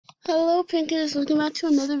Hello Pinkers, welcome back to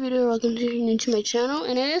another video. Welcome to new to my channel,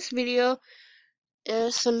 and in this video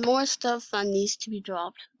there's some more stuff that needs to be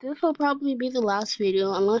dropped. This will probably be the last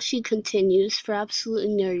video unless she continues for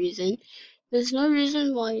absolutely no reason. There's no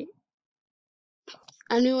reason why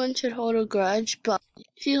anyone should hold a grudge, but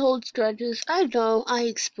she holds grudges. I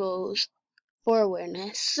expose for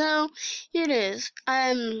awareness. So here it is.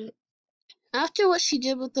 After what she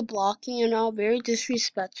did with the blocking and all, very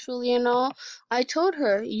disrespectfully and all, I told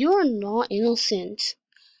her, you're not innocent.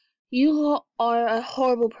 You are a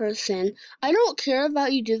horrible person. I don't care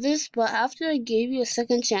about you did this, but after I gave you a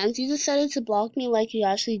second chance, you decided to block me like you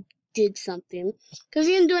actually did something. Because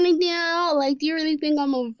you didn't do anything at all. Like, do you really think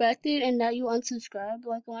I'm affected and that you unsubscribed?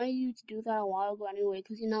 Like, I wanted you to do that a while ago anyway,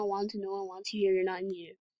 because you're not wanting to know and want to hear you're not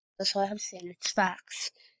needed. That's all I have to say, and it's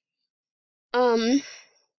facts.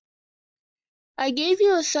 I gave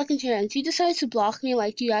you a second chance. You decided to block me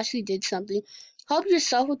like you actually did something. Help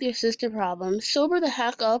yourself with your sister problem. Sober the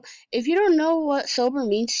heck up. If you don't know what sober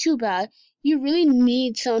means, too bad. You really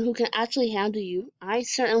need someone who can actually handle you. I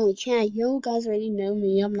certainly can. You guys already know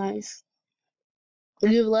me. I'm nice. I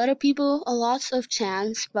give a lot of people a lot of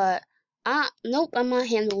chance, but nope, I'm not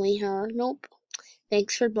handling her. Nope.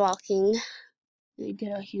 Thanks for blocking. You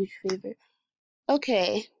did a huge favor.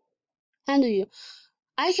 Okay. Handle you.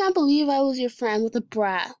 I can't believe I was your friend with a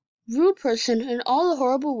brat, rude person, and all the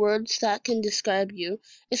horrible words that can describe you.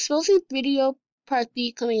 Especially video part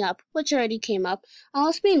 3 coming up, which already came up. I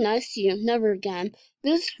must be nice to you, never again.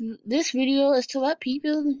 This video is to let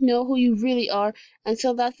people know who you really are, and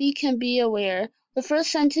so that they can be aware. The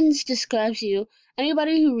first sentence describes you.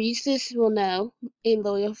 Anybody who reads this will know a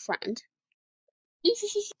loyal friend.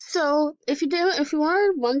 So, if you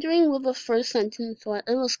were wondering what the first sentence was,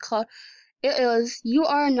 it was called. It was, you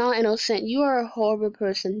are not innocent, you are a horrible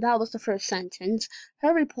person. That was the first sentence.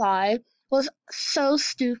 Her reply was so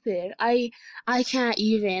stupid. I can't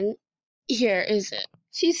even. Here is it.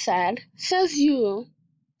 She said, says you.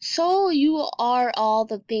 So you are all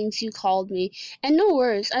the things you called me. And no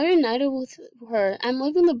worries, I reunited with her. I'm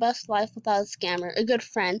living the best life without a scammer, a good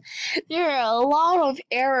friend. There are a lot of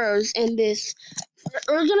errors in this.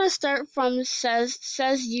 We're gonna start from says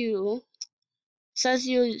you. Says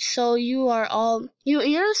you, so you are all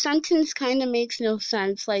your sentence kind of makes no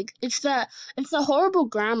sense. Like it's the horrible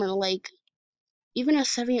grammar. Like even a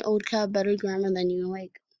 7-year-old can have better grammar than you.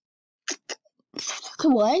 Like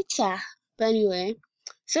what? But anyway,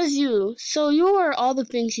 says you, so you are all the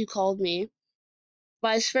things you called me.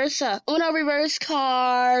 Vice versa. Uno reverse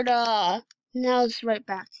card. Now it's right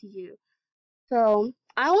back to you. So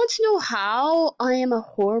I want to know how I am a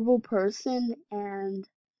horrible person and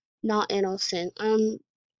not innocent.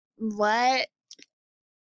 What?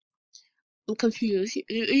 I'm confused.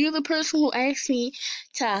 You're the person who asked me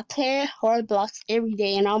to play Roblox every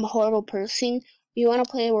day, and I'm a horrible person. You want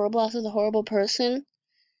to play Roblox with a horrible person?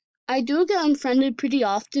 I do get unfriended pretty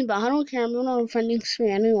often, but I don't care. I'm not unfriending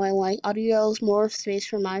spree anyway. Like, audio is more space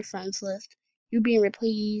for my friends list. You're being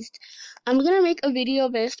replaced. I'm gonna make a video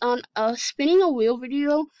based on a spinning a wheel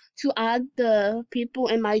video to add the people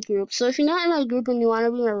in my group. So if you're not in my group and you want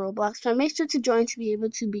to be in my Roblox fan, make sure to join to be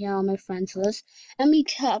able to be on my friends list and be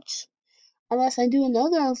kept. Unless I do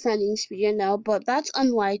another unfriending spree, but that's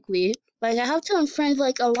unlikely. Like, I have to unfriend,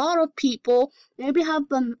 like, a lot of people. Maybe have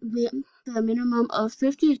the minimum of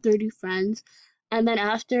 50 or 30 friends. And then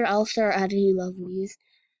after, I'll start adding lovelies.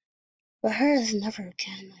 But hers never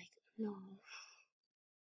again. Like, no.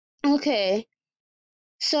 Okay.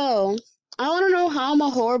 So, I want to know how I'm a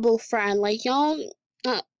horrible friend. Like, y'all,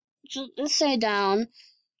 just say down.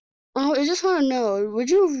 Oh, I just want to know, would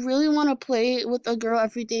you really want to play with a girl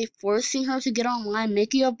every day, forcing her to get online,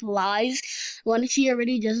 making up lies when she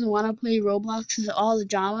already doesn't want to play Roblox because of all the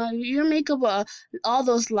drama? You make up all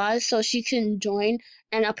those lies so she can join,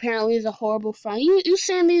 and apparently is a horrible friend. You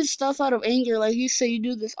saying these stuff out of anger, like you say you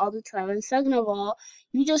do this all the time. And second of all,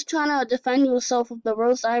 you just trying to defend yourself with the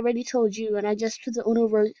roast I already told you, and I just put the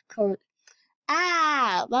universe code.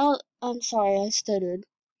 Well, I'm sorry, I stuttered.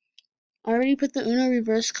 I already put the Uno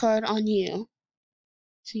reverse card on you.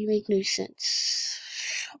 So you make no sense.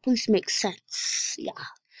 Please make sense. Yeah.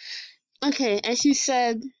 Okay, as you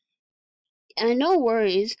said, and no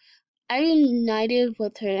worries. I reunited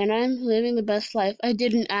with her and I'm living the best life. I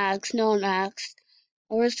didn't ask. No one asked.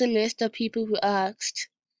 Where's the list of people who asked?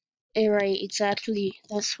 Right, exactly.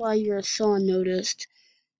 That's why you're so unnoticed.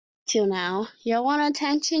 Till now. You want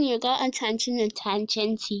attention? You got attention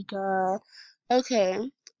seeker.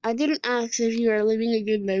 Okay. I didn't ask if you are living a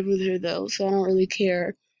good life with her though, so I don't really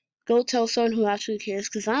care. Go tell someone who actually cares,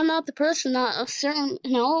 because I'm not the person that a certain.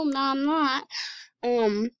 No, I'm not.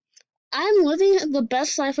 I'm living the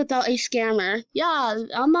best life without a scammer. Yeah,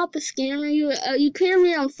 I'm not the scammer. You clear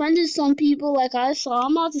me unfriended some people like I saw.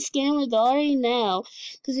 I'm not the scammer that I already know.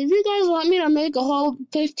 Because if you guys want me to make a whole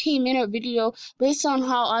 15-minute video based on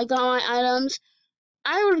how I got my items,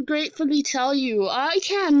 I would gratefully tell you. I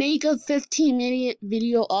can't make a 15-minute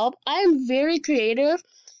video up. I am very creative.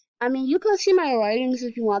 I mean, you can see my writings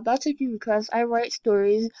if you want. That's if you request. I write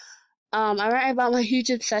stories. I write about my huge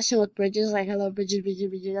obsession with bridges. Like, I love bridges, bridges,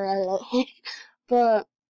 bridges. I love But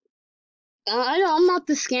I know I'm not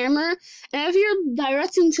the scammer. And if you're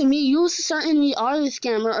directing to me, you certainly are the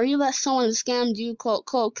scammer, or you let someone scam you, quote,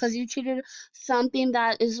 quote, because you cheated something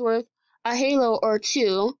that is worth a halo or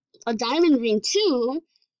two, a diamond ring too,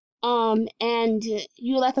 and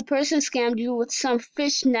you let the person scam you with some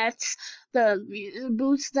fish nets, the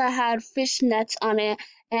boots that had fish nets on it,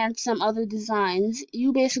 and some other designs.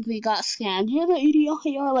 You basically got scammed. You're the idiot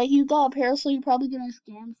you are. Like, you got a pair, so you're probably getting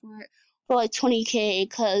scammed for it for like 20K,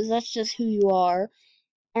 because that's just who you are.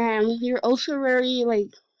 And you're also very, like,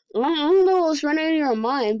 I don't know what's running in your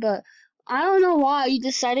mind, but I don't know why you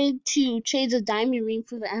decided to trade the diamond ring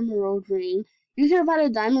for the emerald ring. You could have had a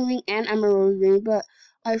diamond ring and emerald ring, but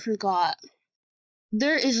I forgot.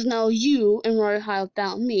 There is no you in Royal High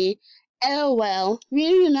without me. LOL.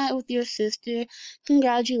 Reunite with your sister.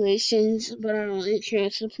 Congratulations, but I don't really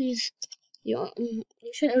care, so please, you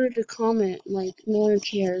should edit a comment, like, no one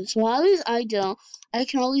cares. Well, at least I don't. I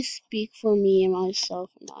can only speak for me and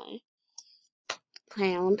myself and I.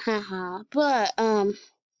 Clown, haha. But,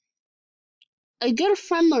 a good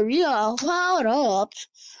friend Maria, hold up.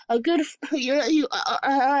 A good,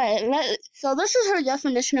 alright, so this is her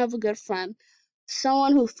definition of a good friend.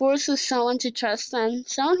 Someone who forces someone to trust them,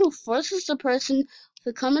 someone who forces the person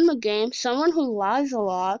to come in the game, someone who lies a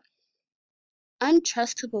lot,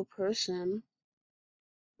 untrustable person,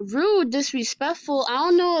 rude, disrespectful. I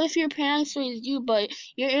don't know if your parents raised you, but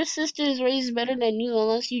your sister is raised better than you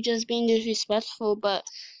unless you just being disrespectful, but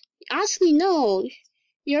actually no.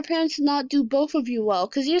 Your parents did not do both of you well,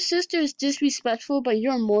 because your sister is disrespectful, but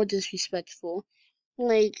you're more disrespectful.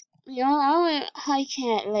 Like, I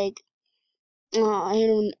can't, like,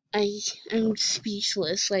 I'm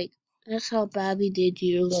speechless. Like, that's how badly did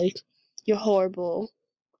you. Like, you're horrible.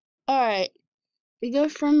 Alright, we go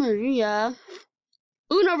from Maria.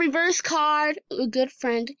 Uno reverse card. A good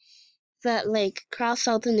friend that, like, cross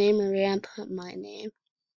out the name Maria and put my name.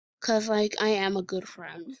 Cause, like, I am a good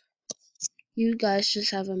friend. You guys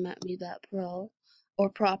just haven't met me that pro or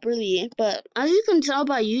properly. But as you can tell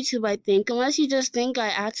by YouTube, I think, unless you just think I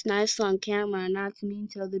act nice on camera and not mean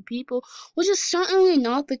to other people, which is certainly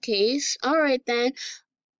not the case. Alright then,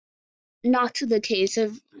 not the case.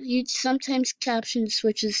 If you sometimes caption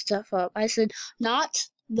switches stuff up. I said not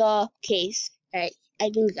the case. Alright, I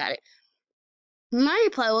think I got it. My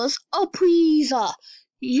reply was, oh please,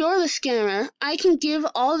 you're the scammer. I can give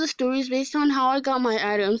all the stories based on how I got my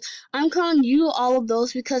items. I'm calling you all of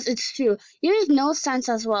those because it's true. You make no sense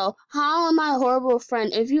as well. How am I a horrible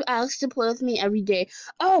friend if you ask to play with me every day?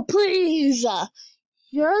 Oh please,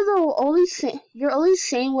 you're only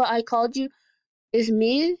saying what I called you is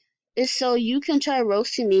me is so you can try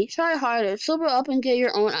roasting me. Try harder. Sober up and get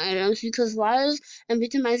your own items because liars and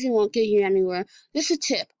victimizing won't get you anywhere. This is a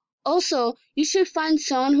tip. Also, you should find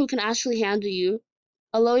someone who can actually handle you.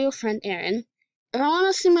 A loyal friend, Aaron. If I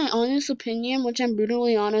want to see my honest opinion, which I'm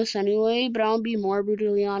brutally honest anyway, but I'll be more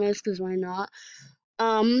brutally honest because why not?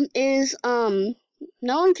 No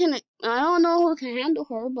one can. I don't know who can handle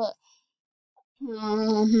her, but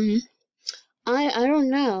um, I don't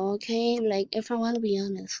know. Okay, like if I want to be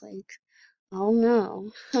honest, like. Oh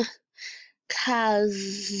no.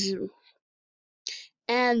 Cause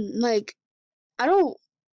and like I don't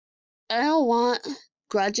want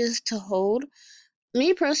grudges to hold.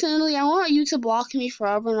 Me personally, I want you to block me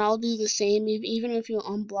forever and I'll do the same even if you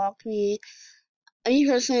unblock me. Me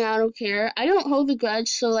personally, I don't care. I don't hold the grudge,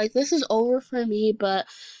 so like this is over for me, but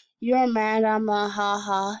you're mad, I'm a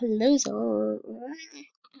haha loser.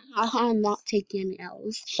 I'm not taking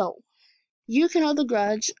L's. So you can hold the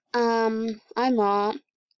grudge. I'm not.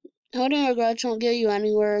 Holding a grudge won't get you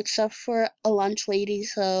anywhere except for a lunch lady,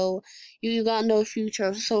 so you got no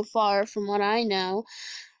future so far from what I know.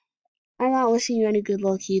 I'm not wishing you any good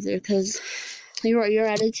luck either, because your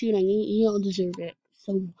attitude and you don't deserve it.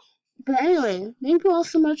 So, but anyway, thank you all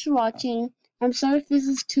so much for watching. I'm sorry if this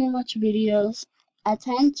is too much videos.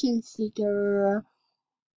 Attention seeker.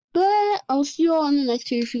 But I'll see you all in the next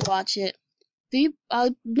video if you watch it.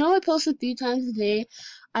 I know I posted 3 times a day.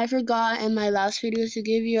 I forgot in my last video to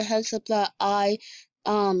give you a heads up that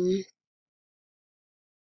um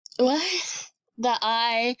what that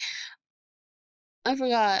I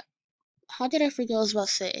forgot. how did I forget what I was about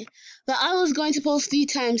to say? But I was going to post 3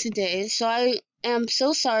 times a day, so I am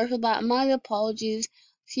so sorry for that. My apologies.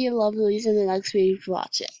 See you lovelies in the next video if you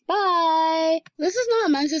watch it. Bye! This is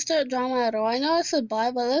not meant to start drama at all. I know I said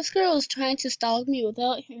bye, but this girl was trying to stalk me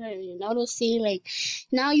without hearing me. Noticing, like,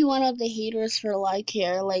 now you one of the haters for like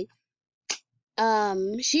here. Like, I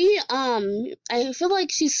feel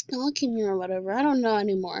like she's stalking me or whatever. I don't know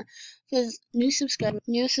anymore. Because new subscriber,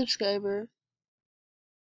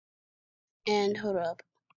 and hold up.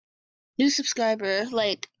 New subscriber,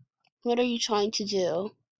 like, what are you trying to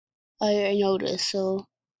do? I noticed, so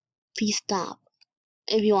please stop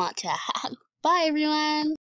if you want to. Bye, everyone!